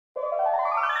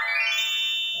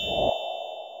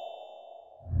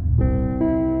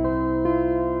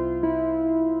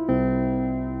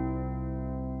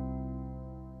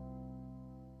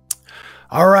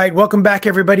All right, welcome back,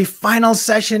 everybody. Final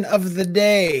session of the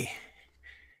day.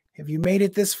 Have you made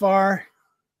it this far?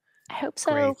 I hope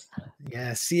so. Great.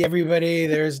 Yeah, see everybody.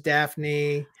 There's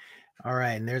Daphne. All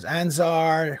right, and there's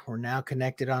Anzar. We're now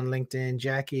connected on LinkedIn.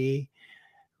 Jackie.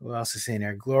 Who else is in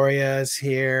there? Gloria is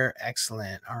here.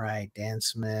 Excellent. All right, Dan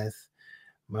Smith.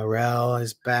 Morel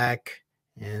is back.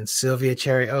 And Sylvia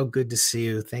Cherry. Oh, good to see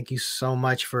you. Thank you so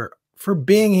much for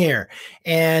being here.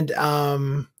 And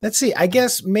let's see, I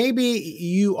guess maybe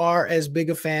you are as big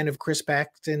a fan of Chris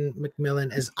Paxton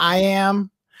McMillan as I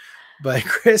am, but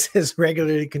Chris has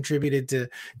regularly contributed to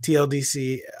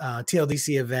TLDC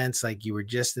events. Like you were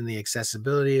just in the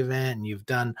accessibility event, and you've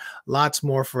done lots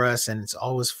more for us, and it's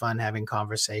always fun having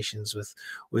conversations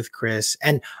with Chris.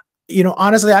 And you know,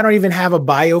 honestly, I don't even have a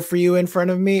bio for you in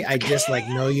front of me. I just like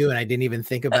know you, and I didn't even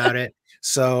think about it.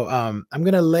 So I'm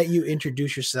going to let you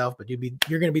introduce yourself, but you're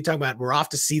going to be talking about, we're off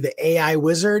to see the AI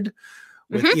Wizard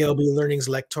with ELB Learning's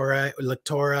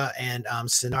Lectora and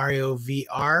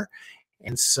CenarioVR.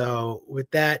 And so with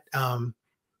that,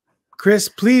 Chris,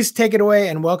 please take it away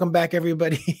and welcome back,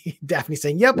 everybody. Daphne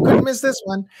saying, yep, couldn't miss this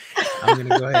one. I'm going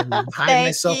to go ahead and hide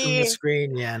myself from the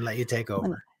screen. Yeah, and let you take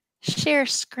over. Share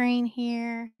screen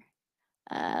here.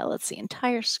 Let's see,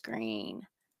 entire screen.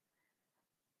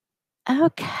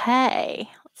 Okay,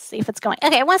 let's see if it's going.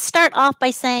 Okay, I want to start off by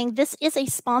saying this is a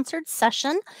sponsored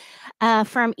session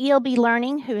from ELB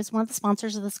Learning, who is one of the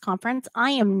sponsors of this conference. I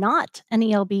am not an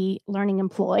ELB Learning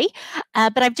employee,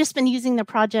 but I've just been using their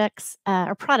projects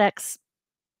or products,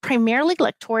 primarily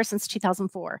Lectora, since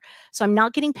 2004. So I'm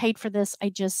not getting paid for this. I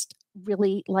just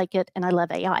really like it, and I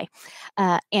love AI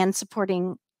and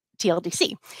supporting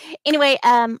TLDC. Anyway,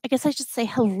 I guess I should say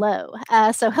hello.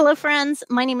 So hello, friends.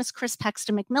 My name is Chris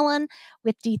Paxton McMillan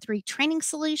with D3 Training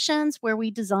Solutions, where we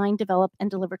design, develop,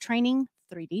 and deliver training,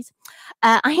 3Ds.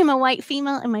 I am a white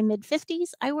female in my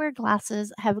mid-50s. I wear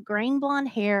glasses, have graying blonde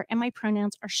hair, and my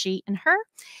pronouns are she and her.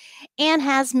 And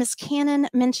as Ms. Cannon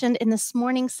mentioned in this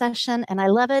morning's session, and I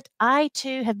love it, I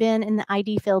too have been in the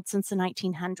ID field since the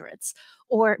 1900s,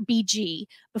 or BG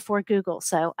before Google.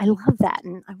 So I love that,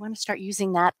 and I want to start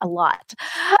using that a lot.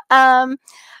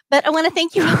 But I want to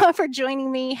thank you all for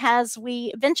joining me as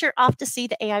we venture off to see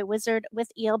the AI Wizard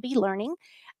with ELB Learning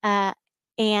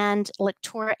and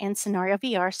Lectora and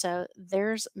CenarioVR. So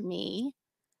there's me.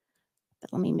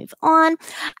 But let me move on.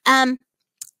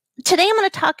 Today, I'm going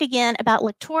to talk again about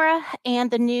Lectora and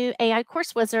the new AI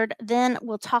Course Wizard. Then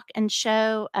we'll talk and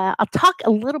show, I'll talk a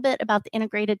little bit about the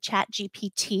integrated chat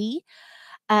GPT,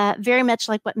 very much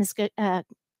like what Ms.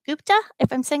 Gupta,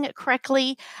 if I'm saying it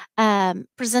correctly,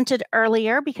 presented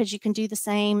earlier, because you can do the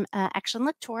same action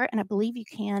Lectora, and I believe you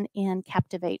can in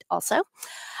Captivate also.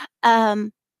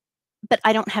 But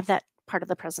I don't have that part of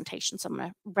the presentation, so I'm going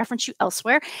to reference you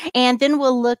elsewhere. And then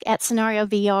we'll look at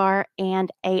CenarioVR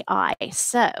and AI.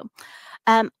 So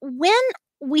when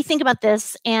we think about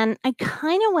this, and I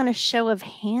kind of want a show of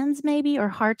hands maybe, or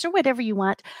hearts, or whatever you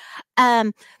want.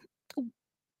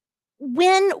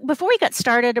 Before we got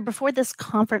started, or before this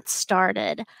conference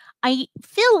started, I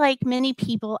feel like many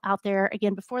people out there,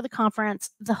 again, before the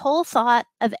conference, the whole thought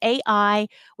of AI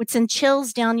would send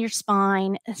chills down your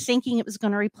spine, thinking it was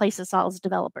going to replace us all as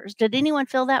developers. Did anyone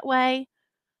feel that way?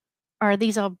 Or are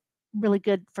these all really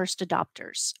good first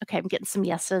adopters? Okay, I'm getting some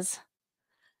yeses.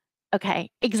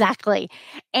 Okay, exactly.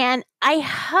 And I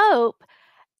hope,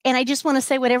 and I just want to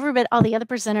say what all the other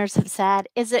presenters have said,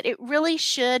 is that it really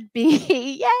should be,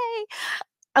 yay,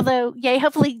 although, yay,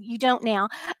 hopefully you don't now,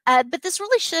 but this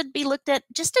really should be looked at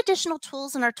just additional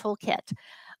tools in our toolkit.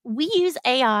 We use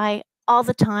AI all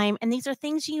the time, and these are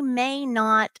things you may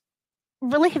not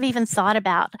really have even thought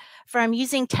about, from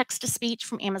using text-to-speech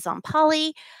from Amazon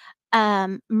Polly,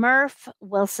 Murph,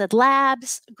 Wilson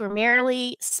Labs,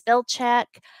 Grammarly, spell check.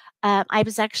 I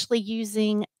was actually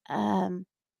using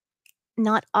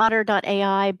not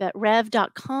otter.ai, but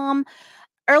rev.com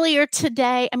earlier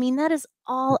today. I mean, that is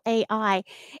all AI.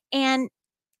 And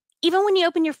even when you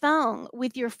open your phone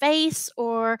with your face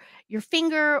or your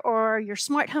finger or your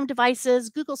smart home devices,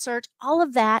 Google search, all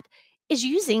of that is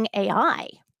using AI.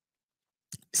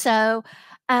 So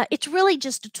it's really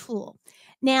just a tool.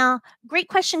 Now, great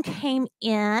question came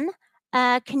in.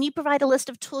 Can you provide a list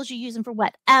of tools you use and for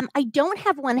what? I don't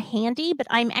have one handy, but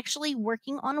I'm actually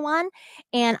working on one,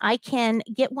 and I can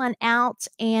get one out,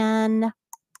 and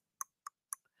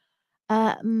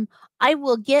I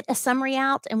will get a summary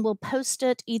out and we'll post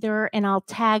it either, and I'll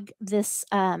tag this,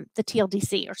 the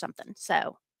TLDC or something.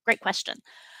 So great question.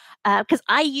 Because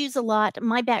I use a lot.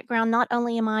 My background, not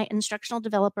only am I an instructional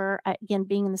developer, again,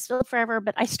 being in this field forever,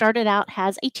 but I started out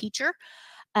as a teacher.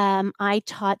 I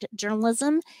taught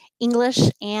journalism, English,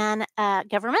 and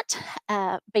government,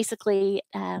 basically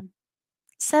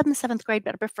 7th grade,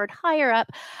 but I preferred higher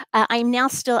up. I'm now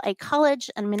still a college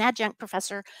and I'm an adjunct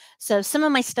professor. So some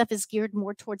of my stuff is geared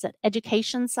more towards that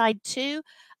education side too,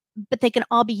 but they can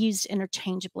all be used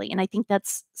interchangeably. And I think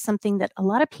that's something that a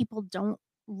lot of people don't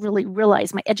really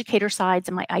realize, my educator sides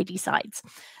and my ID sides.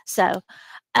 So,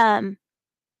 um,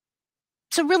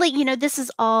 so really, this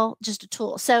is all just a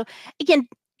tool. So again,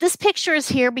 this picture is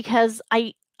here because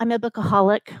I'm a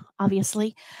bookaholic,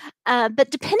 obviously. But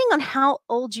depending on how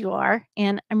old you are,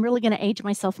 and I'm really going to age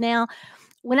myself now,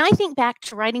 when I think back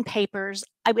to writing papers,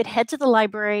 I would head to the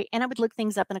library and I would look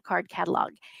things up in a card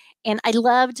catalog. And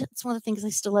it's one of the things I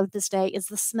still love this day, is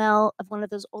the smell of one of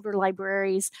those older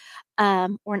libraries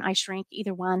or an ice rink,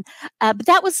 either one. But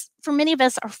that was, for many of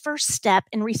us, our first step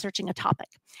in researching a topic.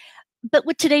 But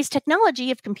with today's technology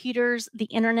of computers, the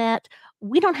internet,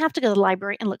 we don't have to go to the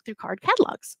library and look through card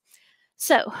catalogs.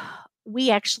 So we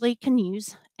actually can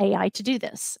use AI to do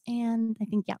this. And I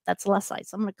think, yeah, that's the last slide.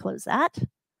 So I'm going to close that.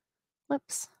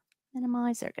 Whoops,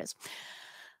 minimize, there it goes.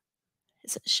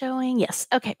 Is it showing? Yes,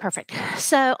 okay, perfect.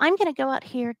 So I'm going to go out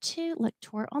here to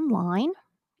Lectora Online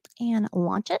and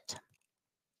launch it.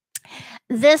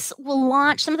 This will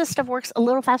launch. Some of the stuff works a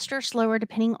little faster or slower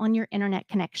depending on your internet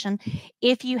connection.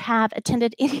 If you have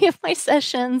attended any of my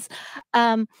sessions,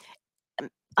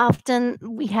 often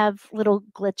we have little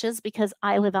glitches because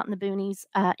I live out in the boonies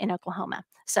in Oklahoma.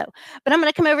 So, but I'm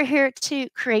going to come over here to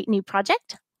create new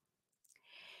project.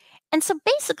 And so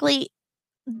basically,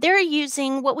 they're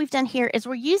using, what we've done here is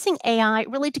we're using AI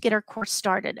really to get our course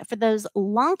started. For those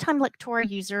longtime Lectora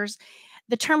users,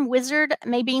 the term wizard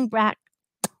may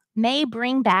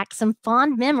bring back some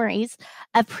fond memories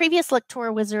of previous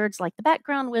Lectora wizards like the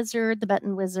background wizard, the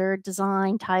button wizard,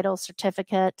 design, title,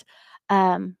 certificate.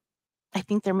 I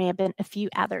think there may have been a few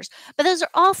others, but those are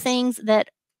all things that,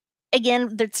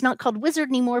 again, it's not called wizard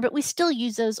anymore, but we still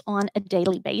use those on a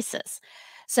daily basis.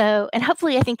 So, and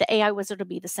hopefully I think the AI wizard will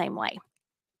be the same way.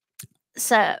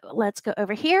 So let's go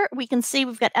over here. We can see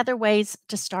we've got other ways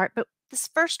to start, but this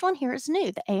first one here is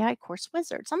new, the AI course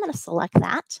wizard. So I'm going to select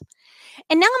that.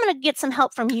 And now I'm going to get some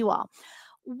help from you all.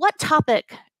 What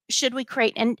topic should we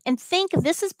create? And think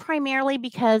this is primarily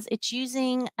because it's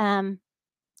using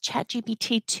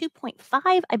ChatGPT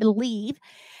 2.5, I believe.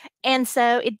 And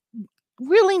so it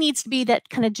really needs to be that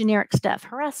kind of generic stuff,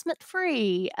 harassment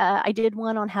free. I did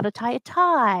one on how to tie a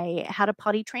tie, how to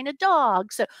potty train a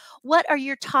dog. So what are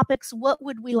your topics? What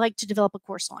would we like to develop a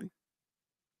course on?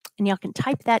 And y'all can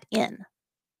type that in.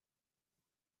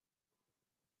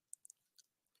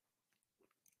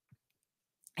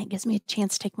 It gives me a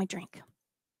chance to take my drink.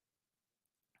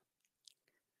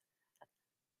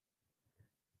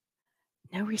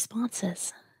 No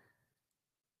responses.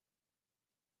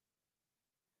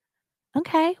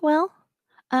 Okay, well,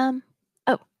 oh,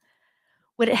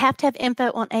 would it have to have info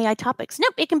on AI topics?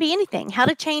 Nope, it can be anything. How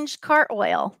to change car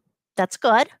oil. That's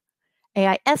good.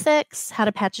 AI ethics, how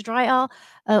to patch a dry oil.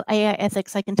 Oh, AI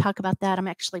ethics, I can talk about that. I'm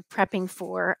actually prepping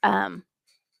for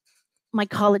my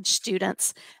college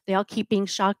students. They all keep being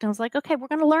shocked. I was like, okay, we're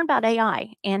going to learn about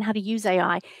AI and how to use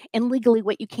AI and legally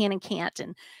what you can and can't.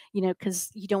 And, because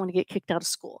you don't want to get kicked out of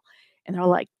school. And they're all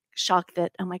like shocked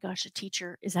that, oh my gosh, a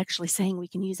teacher is actually saying we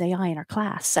can use AI in our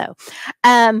class. So,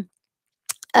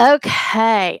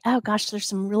 okay. Oh gosh, there's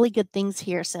some really good things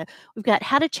here. So we've got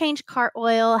how to change car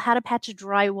oil, how to patch a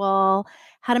drywall,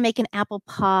 how to make an apple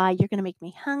pie. You're going to make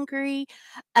me hungry.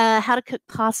 How to cook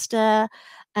pasta.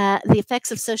 The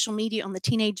effects of social media on the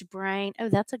teenage brain. Oh,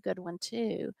 that's a good one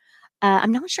too.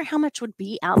 I'm not sure how much would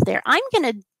be out there. I'm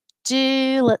going to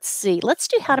do, let's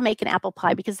do how to make an apple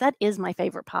pie because that is my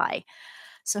favorite pie.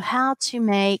 So how to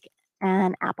make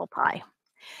an apple pie.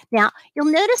 Now,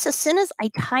 you'll notice as soon as I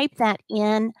type that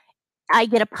in, I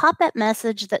get a pop-up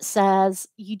message that says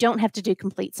you don't have to do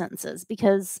complete sentences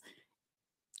because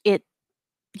it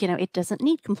doesn't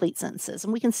need complete sentences.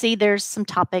 And we can see there's some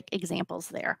topic examples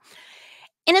there.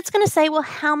 And it's going to say, well,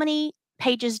 how many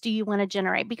pages do you want to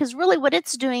generate? Because really what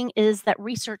it's doing is that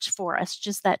research for us,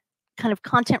 just that kind of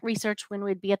content research when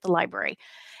we'd be at the library.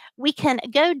 We can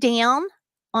go down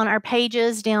on our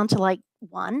pages down to like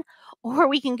 1, or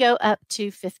we can go up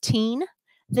to 15.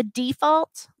 The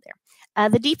default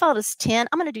is 10.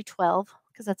 I'm going to do 12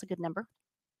 because that's a good number.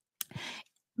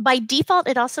 By default,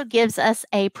 it also gives us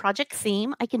a project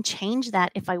theme. I can change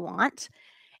that if I want.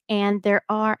 And there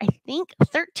are, I think,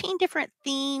 13 different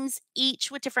themes,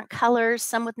 each with different colors,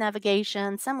 some with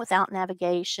navigation, some without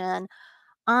navigation.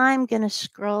 I'm going to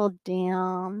scroll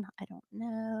down. I don't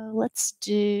know.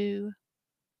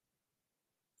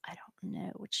 I don't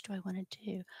know. Which do I want to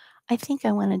do? I think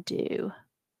I want to do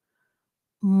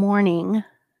morning.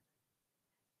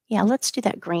 Yeah, let's do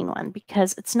that green one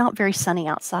because it's not very sunny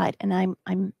outside and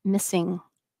I'm missing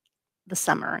the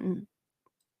summer and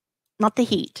not the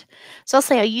heat. So I'll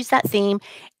say I'll use that theme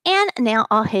and now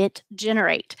I'll hit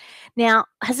generate. Now,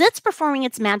 as it's performing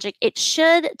its magic, it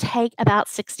should take about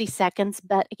 60 seconds,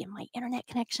 but again, my internet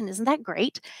connection isn't that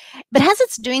great. But as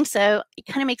it's doing so, it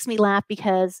kind of makes me laugh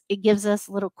because it gives us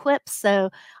little quips.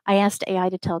 So I asked AI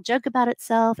to tell a joke about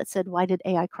itself. It said, why did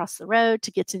AI cross the road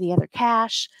to get to the other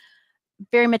cache?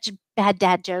 Very much bad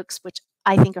dad jokes, which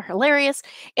I think are hilarious.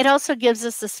 It also gives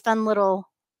us this fun little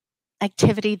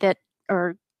activity that,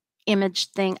 or image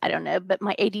thing, I don't know, but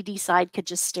my ADD side could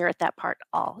just stare at that part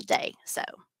all day. So,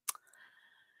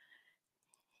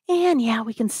 and yeah,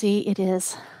 we can see it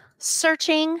is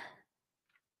searching.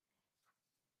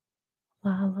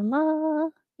 La, la, la.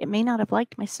 It may not have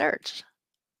liked my search.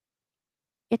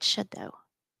 It should though.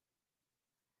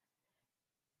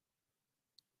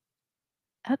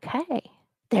 Okay,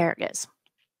 there it goes.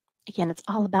 Again, it's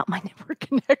all about my network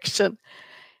connection.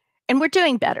 And we're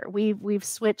doing better. We've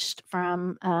switched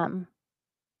from, I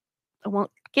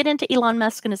won't get into Elon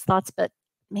Musk and his thoughts, but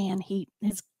man, he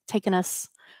has taken us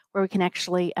where we can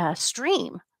actually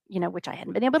stream, which I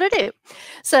hadn't been able to do.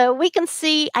 So we can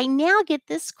see I now get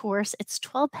this course. It's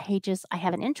 12 pages. I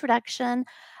have an introduction.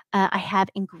 I have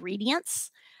ingredients,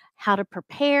 how to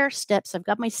prepare, steps. I've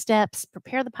got my steps,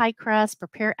 prepare the pie crust,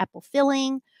 prepare apple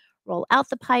filling, roll out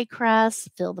the pie crust,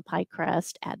 fill the pie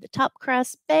crust, add the top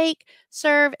crust, bake,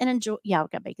 serve, and enjoy. Yeah,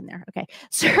 I've got bacon there. Okay.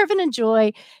 Serve and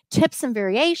enjoy, tips and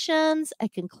variations, a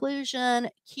conclusion,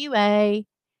 QA,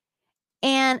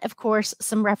 and of course,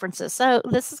 some references. So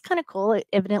this is kind of cool. It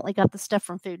evidently got the stuff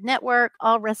from Food Network,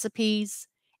 all recipes,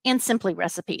 and Simply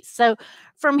Recipes. So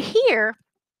from here,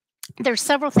 there's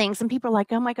several things, and people are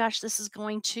like, oh my gosh, this is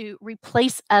going to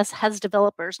replace us as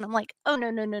developers. And I'm like, oh,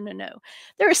 no, no, no, no, no.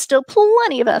 There is still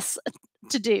plenty of us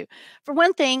to do. For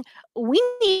one thing, we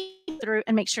need through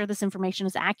and make sure this information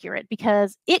is accurate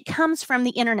because it comes from the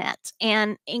internet.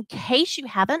 And in case you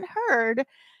haven't heard,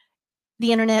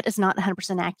 the internet is not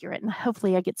 100% accurate. And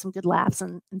hopefully I get some good laughs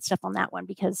and stuff on that one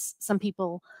because some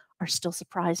people are still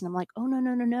surprised. And I'm like, oh, no,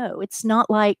 no, no, no. It's not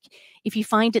like if you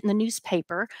find it in the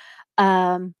newspaper,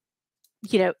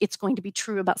 it's going to be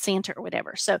true about Santa or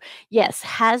whatever. So yes,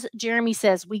 as Jeremy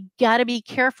says, we got to be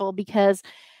careful because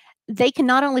they can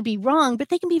not only be wrong, but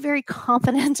they can be very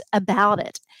confident about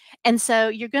it. And so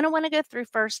you're going to want to go through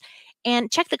first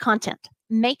and check the content.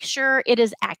 Make sure it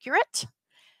is accurate.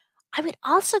 I would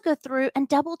also go through and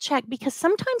double check because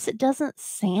sometimes it doesn't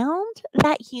sound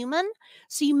that human.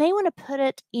 So you may want to put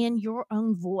it in your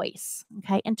own voice,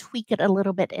 okay, and tweak it a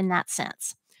little bit in that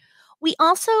sense. We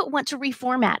also want to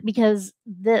reformat because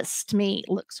this to me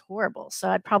looks horrible. So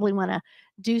I'd probably want to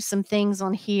do some things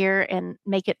on here and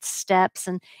make it steps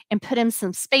and put in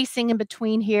some spacing in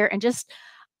between here and just,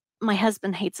 my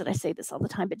husband hates that I say this all the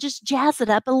time, but just jazz it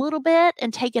up a little bit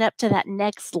and take it up to that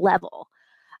next level.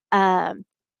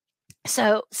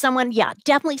 So someone, yeah,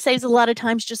 definitely saves a lot of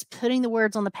times just putting the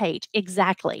words on the page.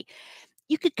 Exactly.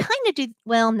 You could kind of do,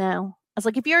 well, no. I was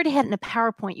like, if you already had it in a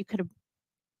PowerPoint, you could have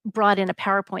brought in a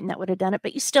PowerPoint and that would have done it,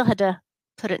 but you still had to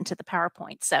put it into the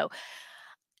PowerPoint. So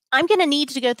I'm going to need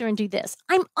to go through and do this.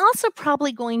 I'm also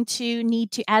probably going to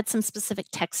need to add some specific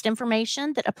text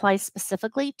information that applies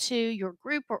specifically to your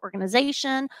group or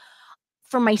organization.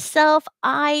 For myself,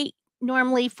 I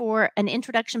normally for an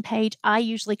introduction page, I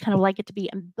usually kind of like it to be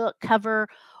a book cover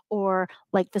or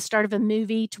like the start of a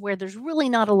movie to where there's really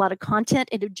not a lot of content.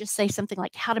 It would just say something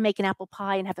like how to make an apple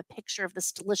pie and have a picture of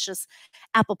this delicious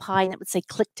apple pie and it would say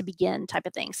click to begin type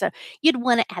of thing. So you'd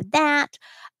want to add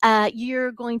that.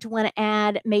 You're going to want to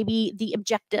add maybe the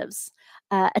objectives,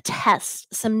 a test,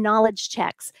 some knowledge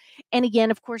checks. And again,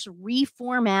 of course,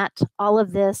 reformat all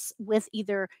of this with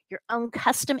either your own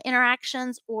custom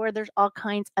interactions or there's all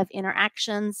kinds of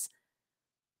interactions.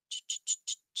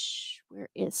 Where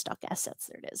is stock assets?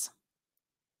 There it is.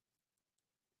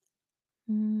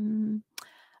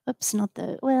 Oops, not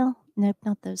the, well, nope,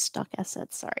 not those stock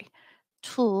assets. Sorry.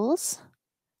 Tools,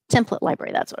 template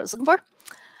library. That's what I was looking for.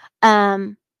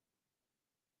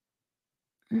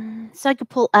 So I could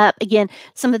pull up, again,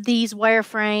 some of these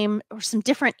wireframe or some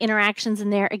different interactions in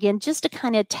there, again, just to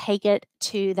kind of take it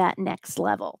to that next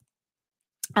level.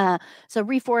 So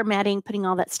reformatting, putting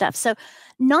all that stuff. So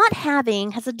not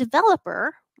having, as a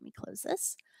developer, let me close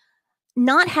this,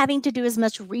 not having to do as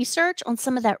much research on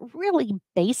some of that really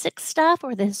basic stuff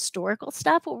or the historical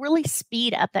stuff will really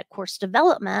speed up that course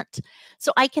development.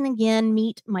 So I can, again,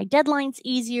 meet my deadlines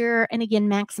easier and, again,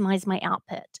 maximize my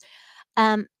output.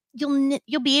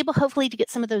 you'll be able hopefully to get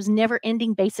some of those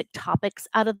never-ending basic topics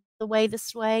out of the way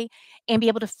this way, and be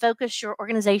able to focus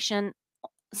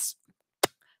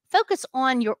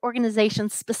on your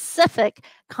organization's specific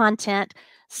content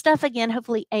stuff. Again,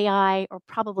 hopefully AI, or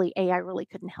probably AI, really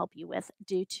couldn't help you with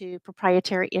due to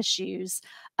proprietary issues,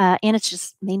 and it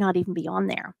just may not even be on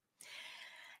there.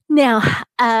 Now,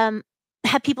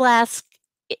 have people ask,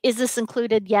 is this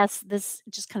included? Yes, this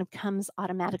just kind of comes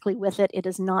automatically with it. It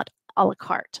is not a la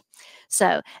carte.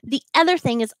 So the other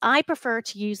thing is, I prefer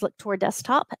to use Lectora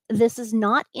Desktop. This is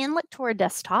not in Lectora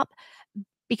Desktop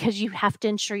because you have to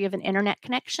ensure you have an internet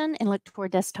connection, and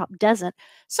Lectora Desktop doesn't.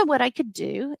 So what I could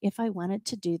do if I wanted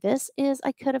to do this is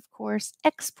I could, of course,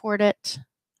 export it.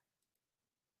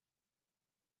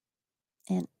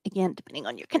 And again, depending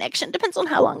on your connection, depends on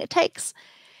how long it takes.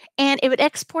 And it would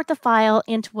export the file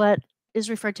into what is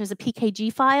referred to as a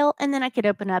PKG file, and then I could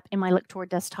open up in my Lectora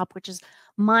Desktop, which is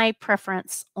my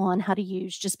preference on how to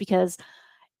use, just because,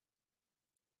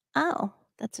 oh,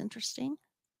 that's interesting.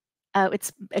 Oh,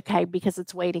 it's okay because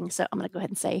it's waiting, so I'm going to go ahead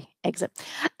and say exit.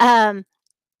 And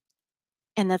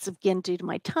that's again due to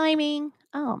my timing.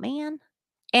 Oh man.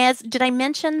 Did I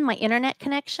mention my internet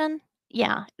connection?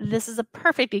 Yeah, this is a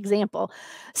perfect example.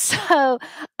 So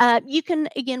you can,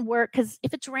 again, work, because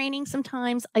if it's raining,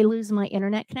 sometimes I lose my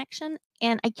internet connection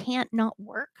and I can't not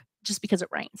work just because it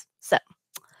rains. So,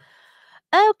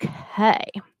 okay,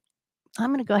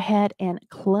 I'm going to go ahead and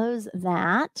close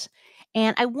that.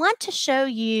 And I want to show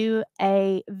you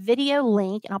a video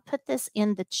link, and I'll put this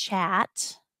in the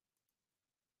chat.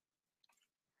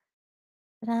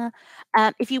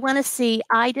 If you want to see,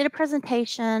 I did a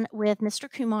presentation with Mr.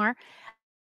 Kumar,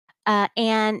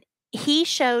 and he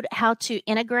showed how to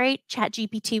integrate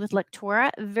ChatGPT with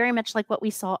Lectora, very much like what we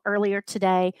saw earlier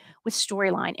today with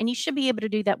Storyline. And you should be able to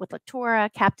do that with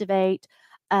Lectora, Captivate,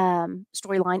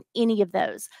 Storyline, any of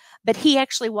those. But he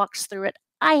actually walks through it.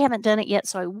 I haven't done it yet,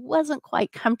 so I wasn't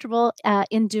quite comfortable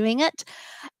in doing it.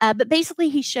 But basically,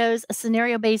 he shows a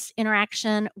scenario-based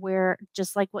interaction where,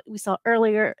 just like what we saw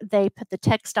earlier, they put the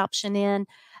text option in.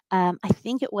 I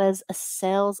think it was a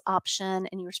sales option,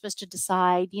 and you were supposed to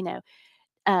decide,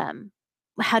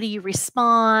 how do you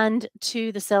respond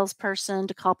to the salesperson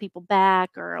to call people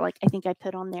back, or like I think I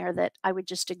put on there that I would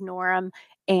just ignore them,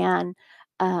 and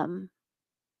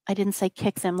I didn't say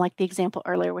kick them like the example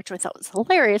earlier, which I thought was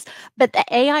hilarious, but the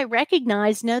AI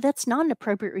recognized, no, that's not an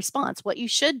appropriate response. What you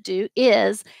should do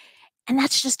is, and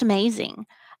that's just amazing.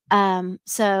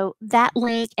 So that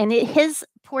link, and his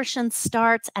portion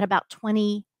starts at about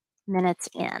 20 minutes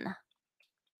in.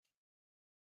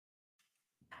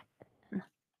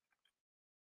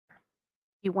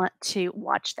 You want to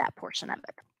watch that portion of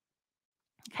it.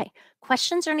 Okay,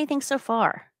 questions or anything so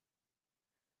far?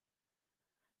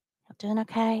 Doing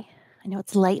okay? I know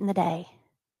it's late in the day.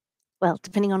 Well,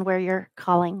 depending on where you're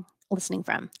listening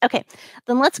from. Okay,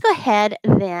 then let's go ahead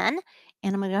then,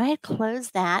 and I'm going to go ahead and close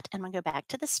that, and I'm going to go back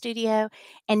to the studio,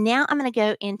 and now I'm going to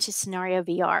go into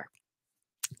CenarioVR.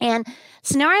 And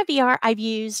CenarioVR I've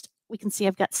used, we can see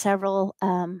I've got several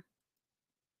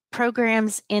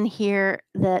programs in here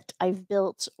that I've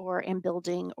built or am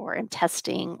building or am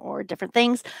testing or different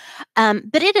things.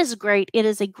 But it is great. It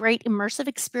is a great immersive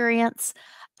experience,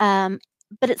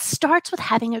 but it starts with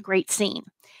having a great scene.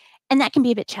 And that can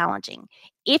be a bit challenging.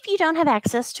 If you don't have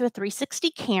access to a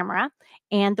 360 camera,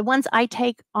 and the ones I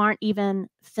take aren't even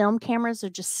film cameras, they're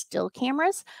just still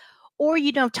cameras, or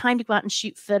you don't have time to go out and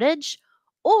shoot footage,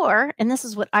 or, and this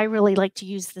is what I really like to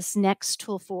use this next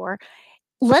tool for,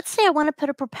 let's say I want to put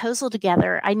a proposal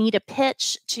together. I need a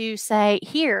pitch to say,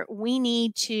 here, we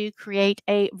need to create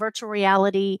a virtual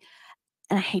reality,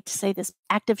 and I hate to say this,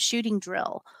 active shooting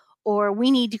drill, or we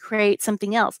need to create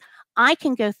something else. I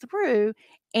can go through,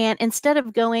 and instead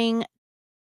of going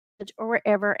or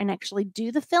wherever and actually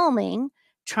do the filming,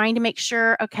 trying to make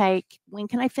sure, okay, when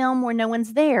can I film where no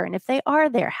one's there? And if they are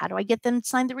there, how do I get them to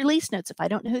sign the release notes if I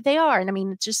don't know who they are? And I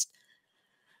mean, it's just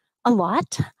a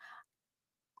lot.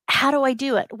 How do I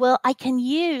do it? Well, I can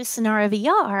use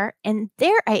CenarioVR and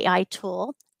their AI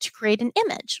tool to create an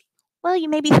image. Well, you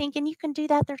may be thinking you can do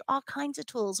that. There's all kinds of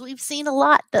tools. We've seen a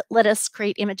lot that let us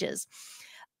create images.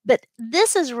 But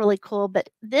this is really cool. But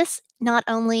this not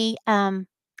only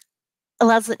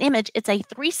allows an image, it's a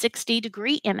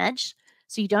 360-degree image,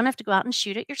 so you don't have to go out and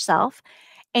shoot it yourself.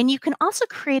 And you can also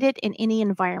create it in any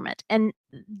environment. And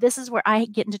this is where I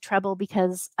get into trouble,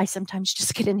 because I sometimes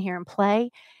just get in here and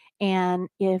play. And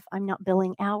if I'm not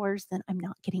billing hours, then I'm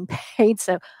not getting paid.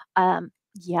 So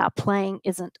yeah, playing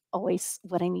isn't always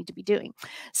what I need to be doing.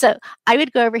 So I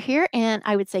would go over here and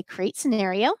I would say create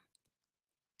scenario.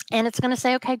 And it's going to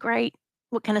say, okay, great.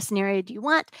 what kind of scenario do you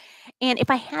want? And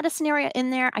if I had a scenario in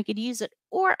there, I could use it,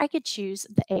 or I could choose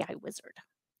the AI wizard.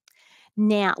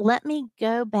 Now, let me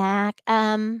go back.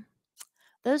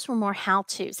 Those were more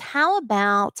how-tos. How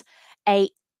about a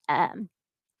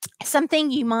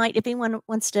something you might, if anyone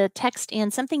wants to text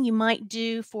in, something you might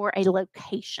do for a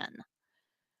location.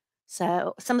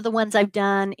 So some of the ones I've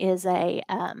done is a,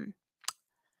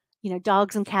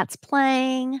 dogs and cats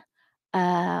playing,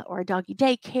 or a doggy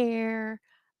daycare.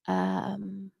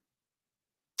 I've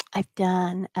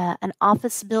done an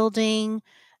office building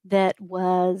that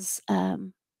was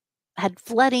had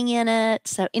flooding in it.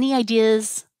 So any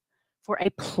ideas for a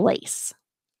place?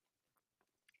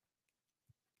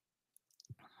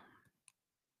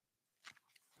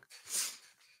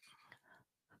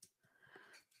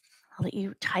 I'll let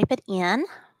you type it in.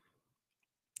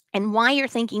 And while you're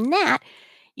thinking that,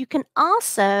 you can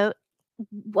also,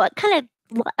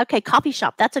 okay, coffee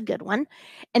shop, that's a good one.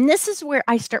 And this is where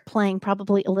I start playing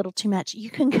probably a little too much.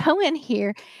 You can go in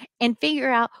here and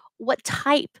figure out what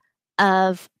type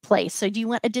of place. So do you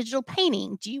want a digital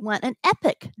painting? Do you want an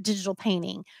epic digital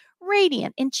painting?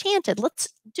 Radiant, enchanted.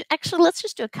 Let's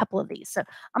just do a couple of these. So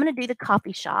I'm going to do the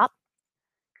coffee shop.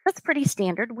 That's pretty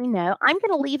standard, we know. I'm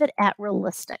going to leave it at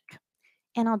realistic,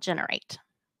 and I'll generate.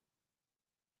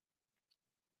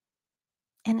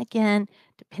 And again,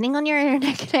 depending on your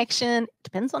internet connection,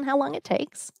 depends on how long it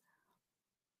takes.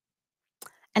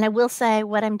 And I will say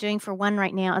what I'm doing for one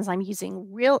right now is I'm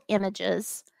using real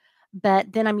images,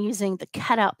 but then I'm using the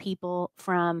cutout people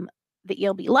from the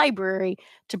ELB library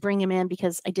to bring them in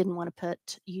because I didn't want to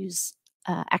use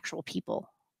actual people,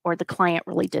 or the client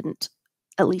really didn't,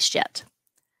 at least yet.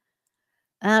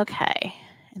 Okay,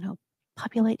 and I'll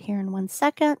populate here in 1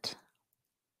 second.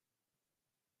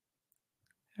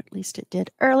 Or at least it did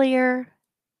earlier.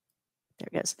 There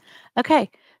it goes.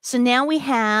 Okay, so now we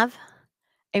have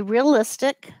a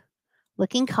realistic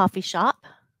looking coffee shop.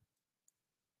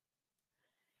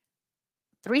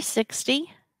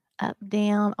 360, up,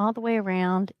 down, all the way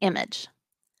around, image.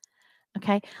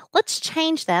 Okay, let's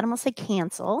change that. I'm going to say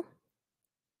cancel.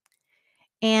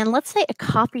 And let's say a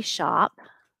coffee shop.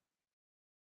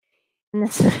 And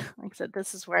this, like I said,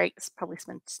 this is where I probably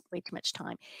spent way too much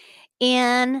time.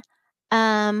 And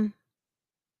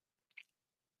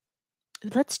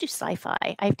let's do sci-fi.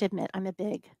 I have to admit, I'm a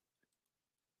big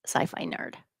sci-fi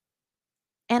nerd.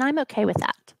 And I'm okay with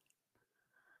that.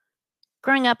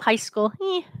 Growing up, high school,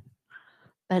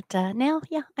 but now,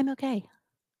 yeah, I'm okay.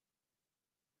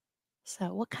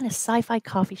 So what kind of sci-fi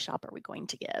coffee shop are we going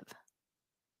to give?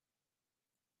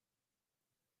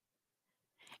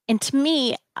 And to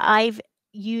me, I've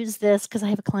used this because I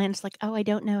have a client who's like, oh, I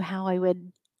don't know how I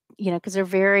would, because they're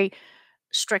very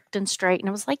strict and straight. And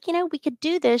I was like, we could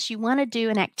do this. You want to do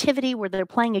an activity where they're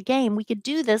playing a game. We could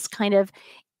do this kind of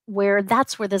where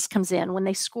that's where this comes in. When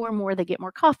they score more, they get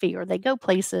more coffee, or they go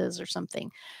places or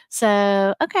something.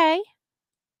 So, okay.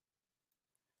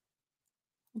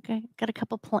 Okay, got a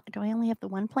couple, do I only have the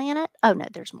one planet? Oh, no,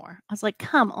 there's more. I was like,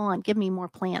 come on, give me more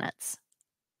planets.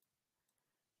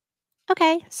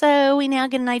 Okay, so we now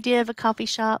get an idea of a coffee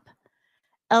shop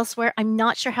elsewhere. I'm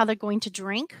not sure how they're going to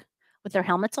drink with their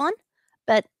helmets on,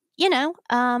 but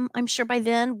I'm sure by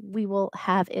then we will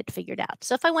have it figured out.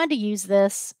 So if I wanted to use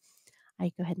this,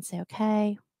 I go ahead and say,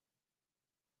 okay,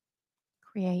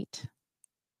 create.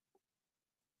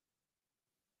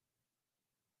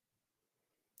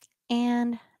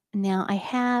 And now I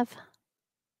have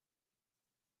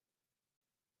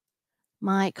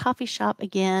my coffee shop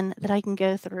again that I can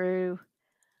go through.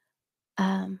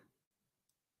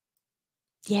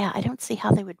 Yeah, I don't see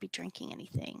how they would be drinking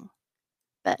anything.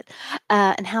 But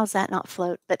and how's that not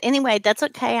float? But anyway, that's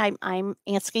okay. I'm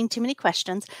asking too many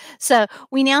questions. So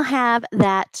we now have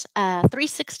that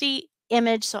 360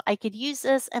 image, so I could use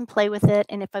this and play with it.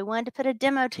 And if I wanted to put a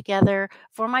demo together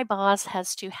for my boss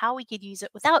as to how we could use it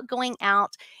without going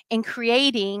out and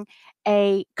creating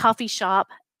a coffee shop,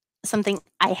 something,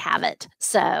 I have it.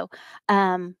 So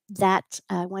that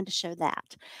I wanted to show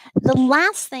that. The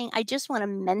last thing I just want to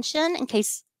mention, in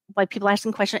case why people are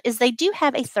asking questions, is they do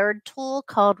have a third tool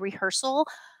called Rehearsal.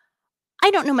 I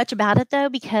don't know much about it though,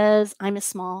 because I'm a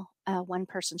small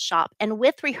one-person shop. And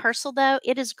with Rehearsal though,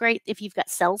 it is great if you've got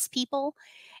salespeople.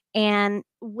 And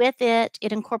with it,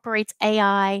 it incorporates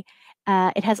AI.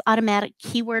 It has automatic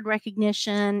keyword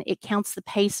recognition. It counts the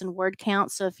pace and word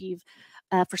count. So if you've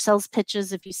for sales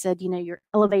pitches, if you said, your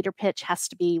elevator pitch has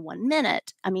to be 1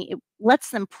 minute, I mean, it lets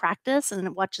them practice, and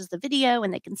it watches the video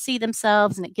and they can see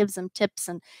themselves, and it gives them tips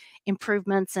and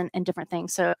improvements and different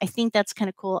things. So I think that's kind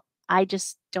of cool. I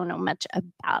just don't know much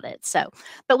about it. So,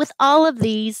 but with all of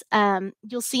these,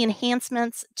 you'll see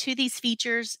enhancements to these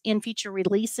features in future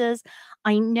releases.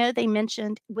 I know they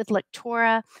mentioned with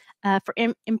Lectora for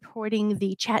importing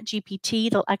the Chat GPT,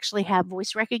 they'll actually have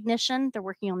voice recognition. They're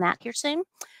working on that here soon.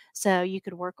 So you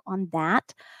could work on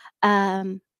that.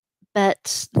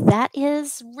 But that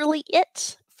is really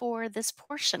it for this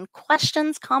portion.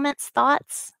 Questions, comments,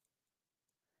 thoughts?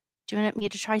 Do you want me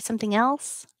to try something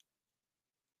else?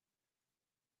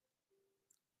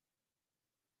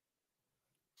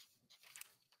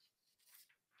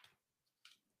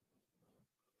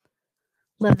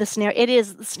 Love the scenario. It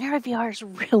is, the CenarioVR is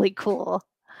really cool.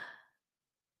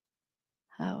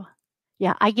 Oh,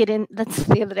 yeah, I get in, that's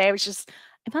the other day, I was just,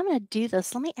 if I'm gonna do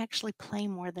this, let me actually play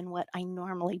more than what I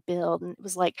normally build. And it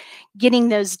was like getting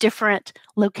those different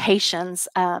locations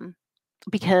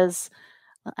because,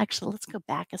 well, actually, let's go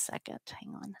back a second.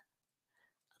 Hang on.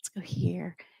 Let's go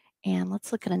here and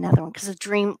let's look at another one because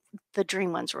the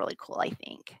dream one's really cool, I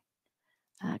think.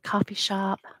 Coffee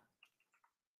shop.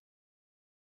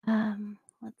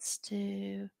 Let's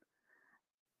do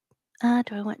I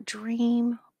want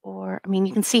dream or, I mean,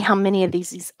 you can see how many of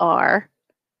these are.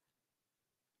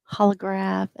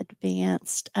 Holograph,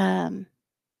 advanced. I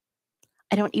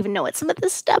don't even know what some of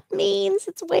this stuff means.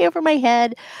 It's way over my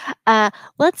head.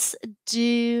 Let's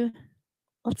do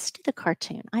the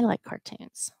cartoon. I like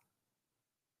cartoons.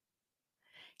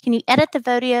 Can you edit the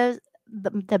videos?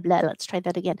 Let's try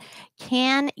that again.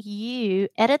 Can you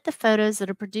edit the photos that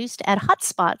are produced to add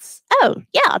hotspots? Oh,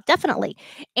 yeah, definitely.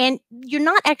 And you're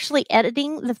not actually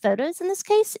editing the photos in this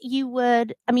case. You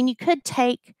could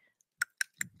take,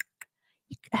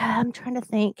 I'm trying to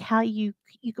think how you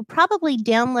could probably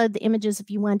download the images if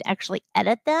you wanted to actually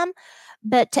edit them.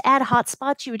 But to add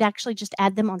hotspots, you would actually just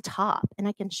add them on top. And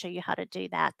I can show you how to do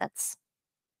that.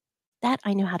 That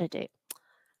I know how to do.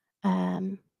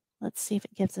 Let's see if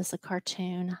it gives us a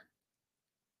cartoon.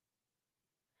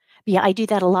 But yeah, I do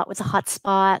that a lot with the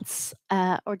hotspots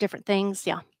or different things.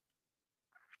 Yeah.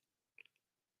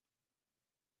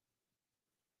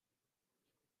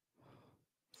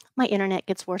 My internet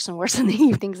gets worse and worse in the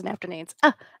evenings and afternoons.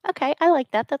 Oh, okay. I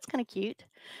like that. That's kind of cute.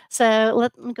 So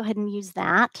let me go ahead and use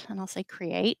that. And I'll say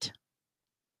create.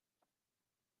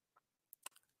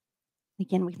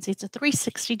 Again, we can see it's a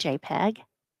 360 JPEG.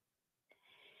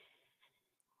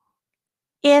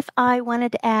 If I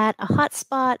wanted to add a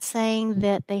hotspot saying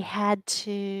that they had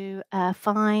to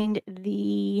find let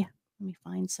me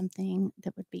find something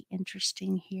that would be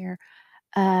interesting here.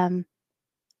 We'll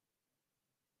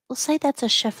say that's a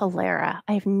Scheffalera.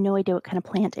 I have no idea what kind of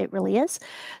plant it really is.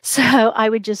 So I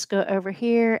would just go over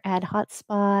here, add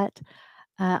hotspot.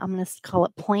 I'm going to call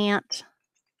it plant.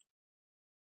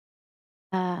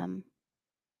 Let's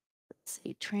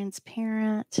see,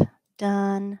 transparent,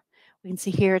 done. We can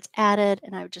see here it's added,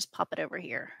 and I would just pop it over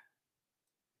here.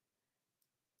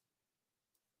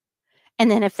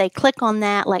 And then if they click on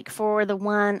that, like for the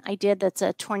one I did that's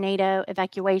a tornado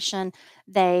evacuation,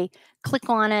 they click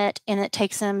on it and it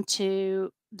takes them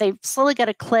to, they've slowly got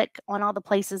to click on all the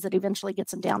places that eventually gets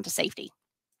them down to safety.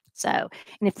 So,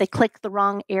 and if they click the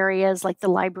wrong areas like the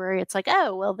library, it's like,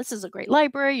 oh, well, this is a great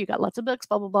library. You got lots of books,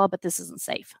 blah, blah, blah, but this isn't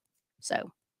safe.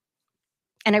 So,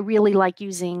 and I really like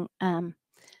using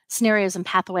scenarios and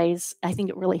pathways. I think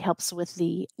it really helps with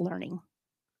the learning.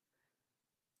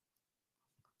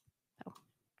 So,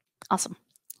 awesome.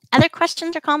 Other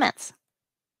questions or comments?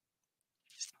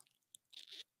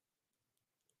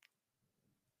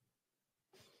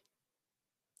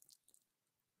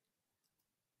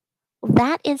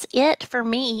 That is it for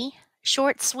me.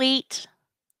 Short, sweet,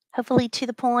 hopefully to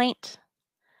the point.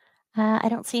 I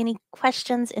don't see any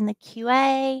questions in the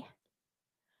QA.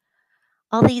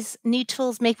 All these new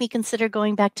tools make me consider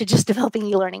going back to just developing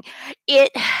e-learning.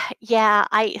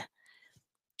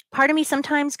 Part of me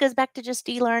sometimes goes back to just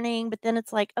e-learning, but then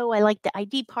it's like, oh, I like the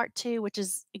ID part too, which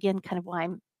is, again, kind of why I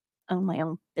own my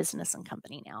own business and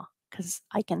company now, because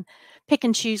I can pick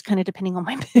and choose kind of depending on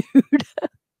my mood.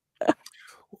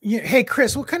 Yeah. Hey,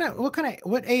 Chris, what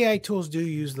AI tools do you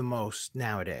use the most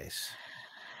nowadays?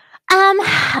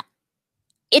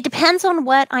 It depends on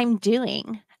what I'm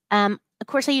doing. Of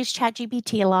course, I use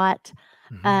ChatGPT a lot.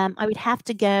 I would have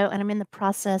to go, and I'm in the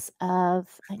process of,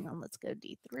 hang on, let's go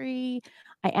D3.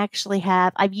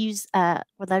 I've used,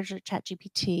 there's your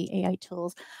ChatGPT AI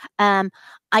tools. I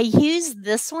use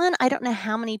this one. I don't know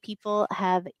how many people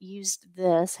have used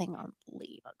this. Hang on,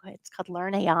 leave. I'll go ahead. It's called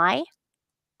Learn AI.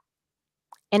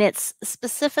 And it's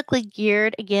specifically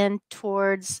geared, again,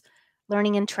 towards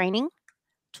learning and training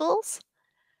tools.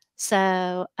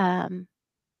 So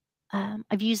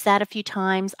I've used that a few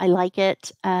times. I like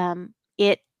it.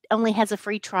 only has a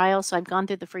free trial, so I've gone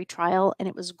through the free trial and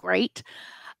it was great.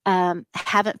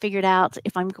 Haven't figured out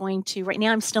if I'm going to. Right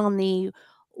now I'm still in the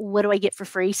what do I get for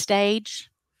free stage.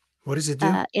 What does it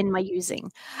do? In my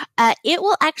using. It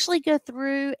will actually go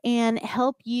through and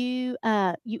help you.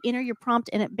 You enter your prompt,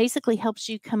 and it basically helps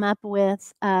you come up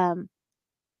with the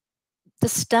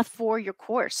stuff for your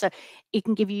course. So it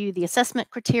can give you the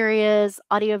assessment criterias,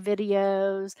 audio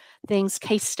videos, things,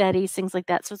 case studies, things like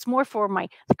that. So it's more for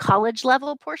the college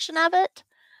level portion of it.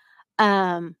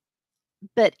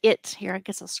 But here, I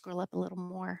guess I'll scroll up a little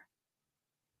more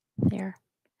there.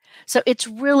 So it's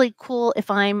really cool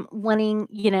if I'm wanting,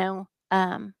 to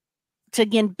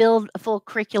again build a full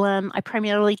curriculum. I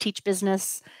primarily teach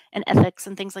business and ethics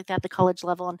and things like that at the college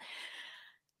level, and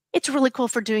it's really cool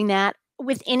for doing that.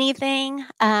 With anything,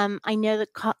 I know the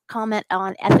comment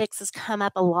on ethics has come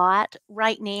up a lot.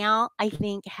 Right now, I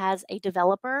think as a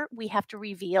developer, we have to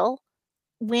reveal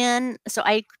so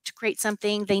to create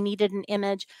something, they needed an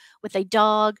image with a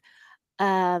dog.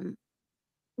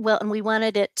 Well, and we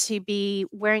wanted it to be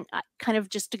wearing, kind of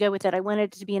just to go with it, I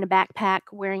wanted it to be in a backpack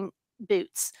wearing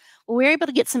boots. Well, we were able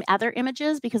to get some other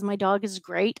images because my dog is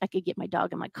great. I could get my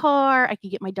dog in my car. I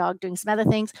could get my dog doing some other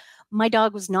things. My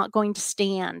dog was not going to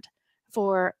stand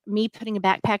for me putting a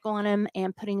backpack on him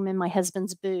and putting him in my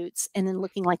husband's boots and then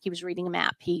looking like he was reading a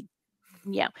map.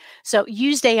 So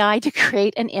used AI to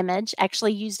create an image,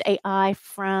 actually used AI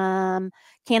from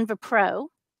Canva Pro.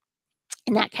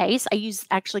 In that case, I use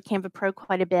actually Canva Pro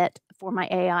quite a bit for my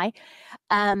AI,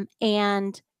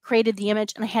 and created the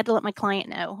image. And I had to let my client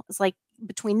know. It's like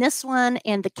between this one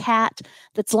and the cat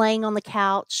that's laying on the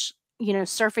couch,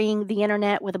 surfing the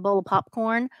internet with a bowl of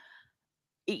popcorn,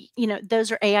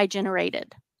 those are AI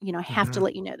generated. I have to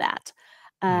let you know that.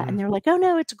 And they're like, oh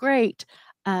no, it's great.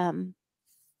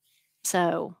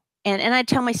 So, and I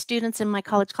tell my students in my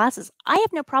college classes, I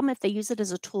have no problem if they use it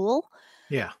as a tool.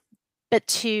 Yeah. But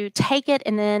to take it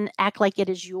and then act like it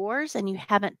is yours and you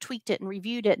haven't tweaked it and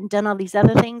reviewed it and done all these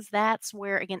other things, that's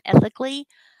where, again, ethically,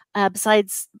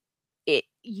 besides it,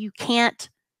 you can't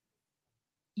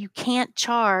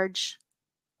charge.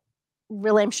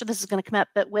 Really, I'm sure this is going to come up,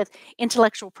 but with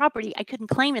intellectual property, I couldn't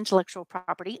claim intellectual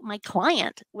property. My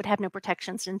client would have no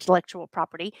protections to intellectual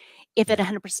property if it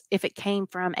 100% if it came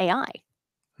from AI.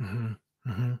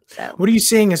 So, what are you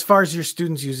seeing as far as your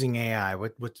students using AI?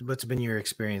 What's been your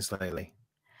experience lately?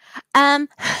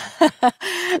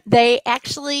 They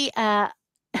actually,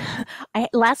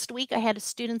 last week I had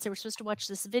students, they were supposed to watch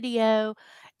this video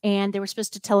and they were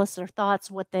supposed to tell us their thoughts,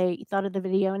 what they thought of the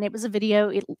video. And it was a video,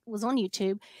 it was on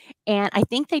YouTube. And I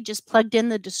think they just plugged in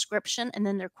the description and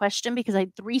then their question, because I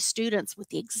had 3 students with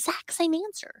the exact same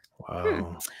answer.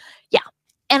 Wow. Yeah.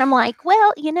 And I'm like,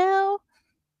 well,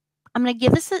 I'm going to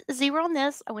give this a 0 on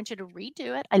this. I want you to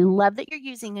redo it. I love that you're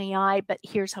using AI, but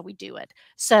here's how we do it.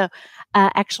 So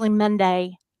actually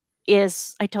Monday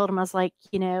I told them, I was like,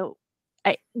 we're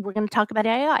going to talk about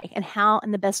AI and how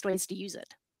and the best ways to use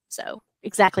it. So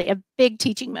exactly, a big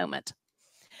teaching moment,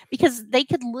 because they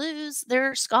could lose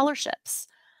their scholarships.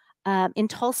 In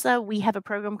Tulsa, we have a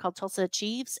program called Tulsa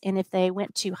Achieves. And if they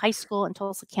went to high school in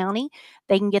Tulsa County,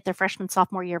 they can get their freshman,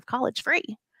 sophomore year of college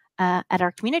free. At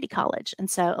our community college. And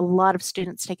so a lot of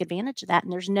students take advantage of that.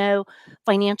 And there's no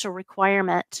financial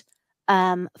requirement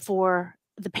for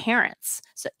the parents.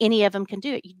 So any of them can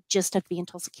do it. You just have to be in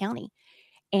Tulsa County.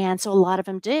 And so a lot of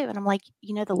them do. And I'm like,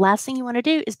 the last thing you want to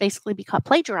do is basically be caught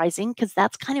plagiarizing, because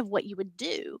that's kind of what you would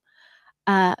do,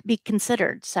 be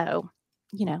considered. So,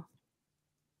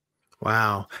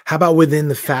 Wow. How about within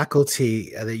the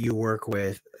faculty that you work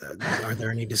with? Are there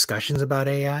any discussions about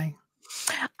AI?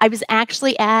 I was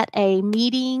actually at a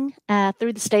meeting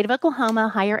through the state of Oklahoma,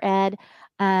 higher ed.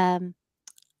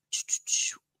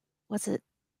 Was it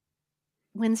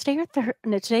Wednesday or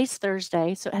no, today's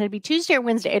Thursday. So it had to be Tuesday or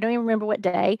Wednesday. I don't even remember what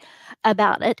day,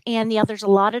 about it. And there's a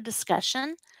lot of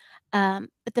discussion. But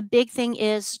the big thing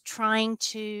is trying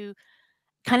to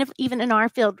kind of, even in our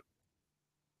field,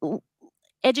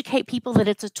 educate people that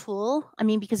it's a tool. I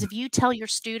mean, because if you tell your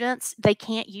students they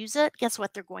can't use it, guess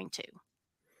what? They're going to.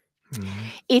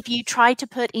 If you try to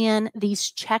put in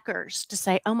these checkers to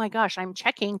say, oh my gosh, I'm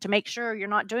checking to make sure you're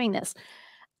not doing this,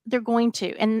 they're going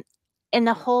to. And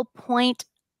the whole point,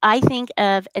 I think,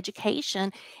 of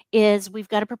education is we've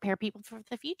got to prepare people for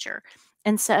the future.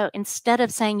 And so instead of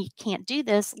saying you can't do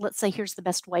this, let's say here's the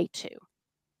best way to.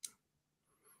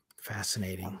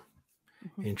 Fascinating.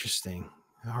 Interesting.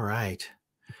 All right.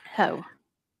 Oh.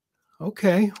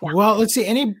 Okay. Yeah. Well, let's see.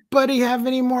 Anybody have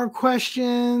any more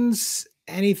questions?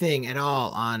 Anything at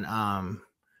all on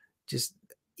just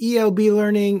ELB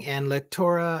Learning and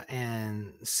Lectora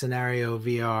and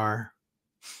CenarioVR?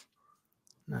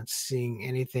 Not seeing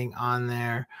anything on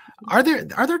there. Are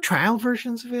there trial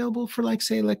versions available for, like,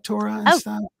 say, Lectora and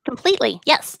stuff? Completely.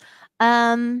 Yes.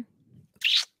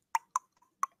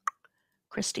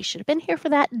 Christy should have been here for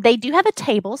that. They do have a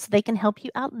table, so they can help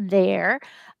you out there.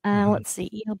 Let's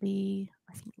see, ELB,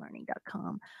 I think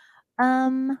learning.com.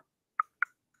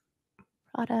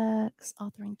 Products,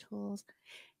 authoring tools.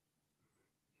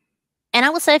 And I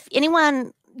will say, if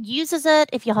anyone uses it,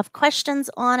 if you'll have questions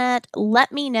on it,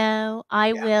 let me know.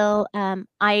 I will.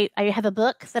 I have a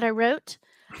book that I wrote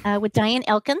with Diane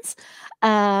Elkins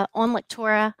on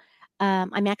Lectora.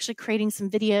 I'm actually creating some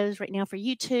videos right now for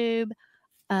YouTube.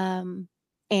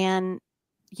 And,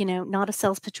 you know, not a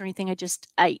sales pitch or anything.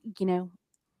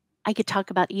 I could talk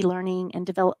about e-learning and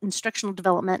instructional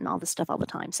development and all this stuff all the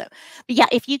time. So, but yeah,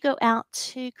 if you go out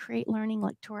to Create Learning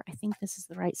Lectora, I think this is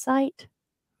the right site.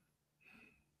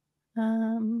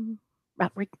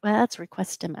 That's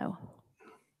request demo.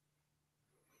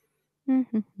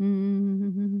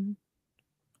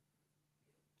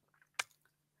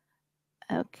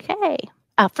 Okay.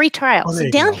 Free trial. Oh, so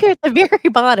down here at the very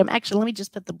bottom, actually, let me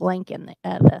just put the blank in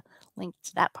the link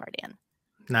to that part in.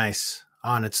 Nice.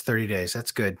 On it's 30 days.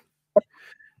 That's good.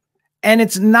 And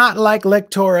it's not like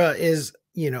Lectora is,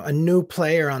 you know, a new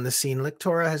player on the scene.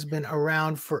 Lectora has been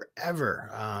around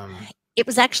forever. It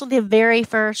was actually the very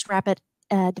first rapid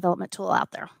development tool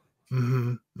out there.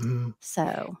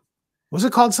 So was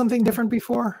it called something different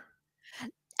before?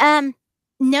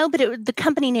 No, but the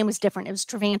company name was different. It was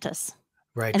Trivantis.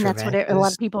 Right. And that's what a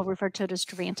lot of people refer to it as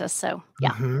Trivantis. So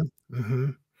yeah.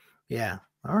 Yeah.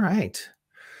 All right.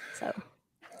 So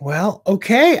well,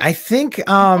 okay. I think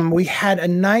we had a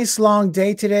nice long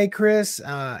day today, Chris.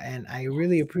 And I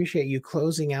really appreciate you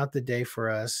closing out the day for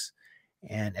us.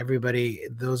 And everybody,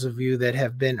 those of you that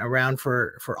have been around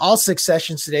for all 6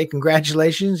 sessions today,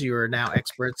 congratulations. You are now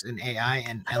experts in AI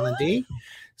and L&D.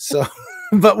 So,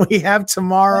 but we have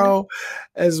tomorrow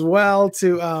as well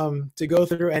to go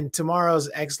through, and tomorrow's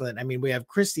excellent. I mean, we have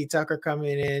Christy Tucker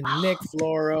coming in, Nick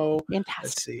Floro. Fantastic.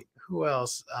 Let's see who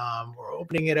else. We're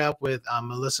opening it up with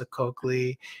Melissa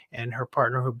Coakley and her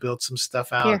partner who built some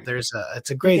stuff out.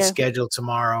 It's a great schedule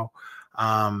tomorrow.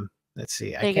 Let's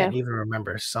see. I can't even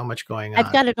remember. So much going on.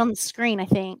 I've got it on the screen, I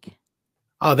think.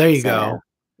 Oh, there you go.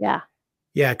 Yeah.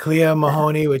 Yeah, Clea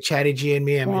Mahoney with Chatty G and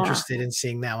me. I'm interested in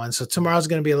seeing that one. So tomorrow's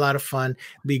going to be a lot of fun.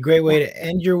 It'll be a great way to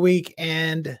end your week,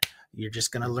 and you're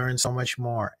just going to learn so much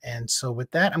more. And so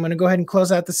with that, I'm going to go ahead and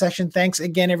close out the session. Thanks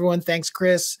again, everyone. Thanks,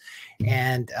 Chris.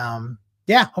 And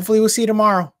yeah, hopefully we'll see you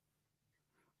tomorrow.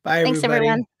 Bye, Thanks, everybody.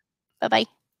 everyone. Bye-bye.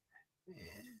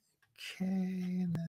 Okay.